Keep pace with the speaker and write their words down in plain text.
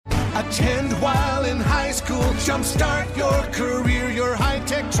Attend while in high school. Jumpstart your career. Your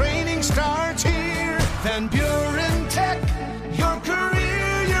high-tech training starts here. Van Buren Tech. Your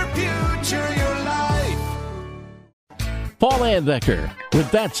career, your future, your life. Paul Anbecker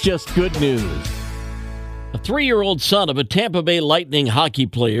with That's Just Good News. A 3-year-old son of a Tampa Bay Lightning hockey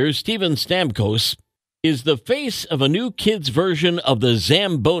player, Steven Stamkos, is the face of a new kids' version of the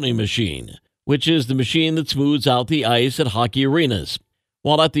Zamboni machine, which is the machine that smooths out the ice at hockey arenas.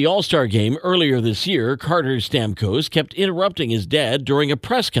 While at the All-Star game earlier this year, Carter Stamkos kept interrupting his dad during a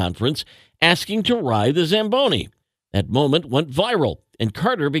press conference asking to ride the Zamboni. That moment went viral, and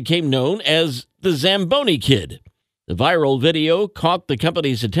Carter became known as the Zamboni Kid. The viral video caught the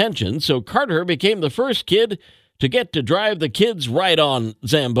company's attention, so Carter became the first kid to get to drive the kids' ride-on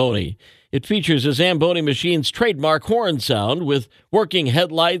Zamboni. It features a Zamboni machine's trademark horn sound with working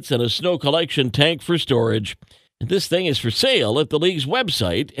headlights and a snow collection tank for storage. And this thing is for sale at the league's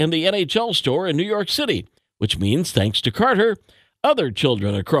website and the NHL store in New York City, which means, thanks to Carter, other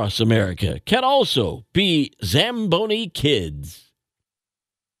children across America can also be Zamboni kids.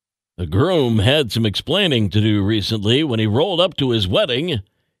 The groom had some explaining to do recently when he rolled up to his wedding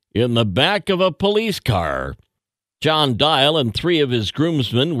in the back of a police car. John Dial and 3 of his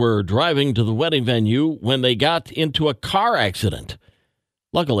groomsmen were driving to the wedding venue when they got into a car accident.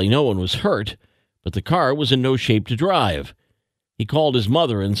 Luckily, no one was hurt, but the car was in no shape to drive. He called his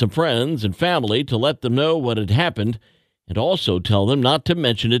mother and some friends and family to let them know what had happened and also tell them not to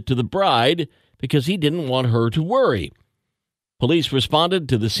mention it to the bride because he didn't want her to worry. Police responded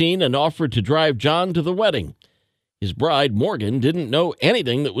to the scene and offered to drive John to the wedding. His bride, Morgan, didn't know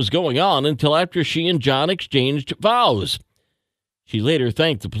anything that was going on until after she and John exchanged vows. She later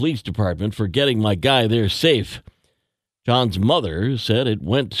thanked the police department for getting my guy there safe. John's mother said it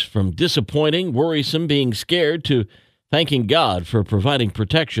went from disappointing, worrisome, being scared to thanking God for providing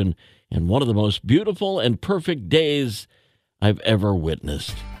protection and one of the most beautiful and perfect days I've ever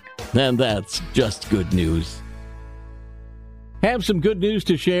witnessed. And that's just good news. Have some good news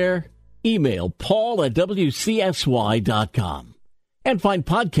to share? Email paul@wcsy.com. And find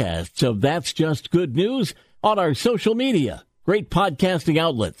podcasts of That's Just Good News on our social media, great podcasting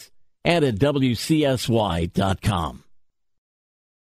outlets, and at wcsy.com.